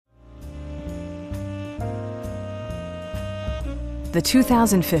the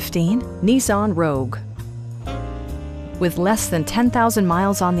 2015 Nissan Rogue. With less than 10,000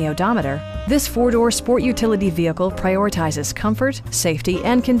 miles on the odometer, this four-door sport utility vehicle prioritizes comfort, safety,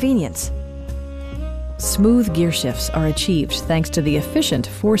 and convenience. Smooth gear shifts are achieved thanks to the efficient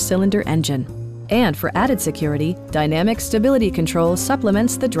four-cylinder engine. And for added security, dynamic stability control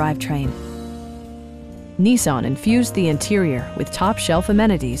supplements the drivetrain. Nissan infused the interior with top-shelf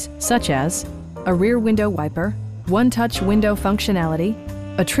amenities such as a rear window wiper, one-touch window functionality,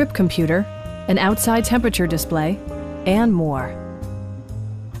 a trip computer, an outside temperature display, and more.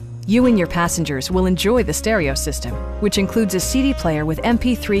 You and your passengers will enjoy the stereo system, which includes a CD player with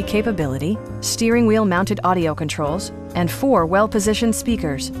MP3 capability, steering wheel mounted audio controls, and 4 well-positioned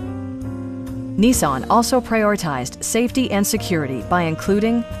speakers. Nissan also prioritized safety and security by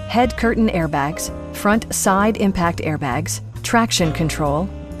including head curtain airbags, front side impact airbags, traction control,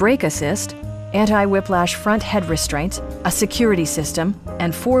 brake assist, anti-whiplash front head restraints, a security system,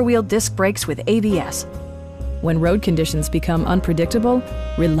 and 4-wheel disc brakes with ABS. When road conditions become unpredictable,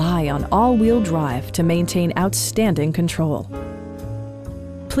 rely on all-wheel drive to maintain outstanding control.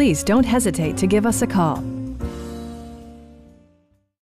 Please don't hesitate to give us a call.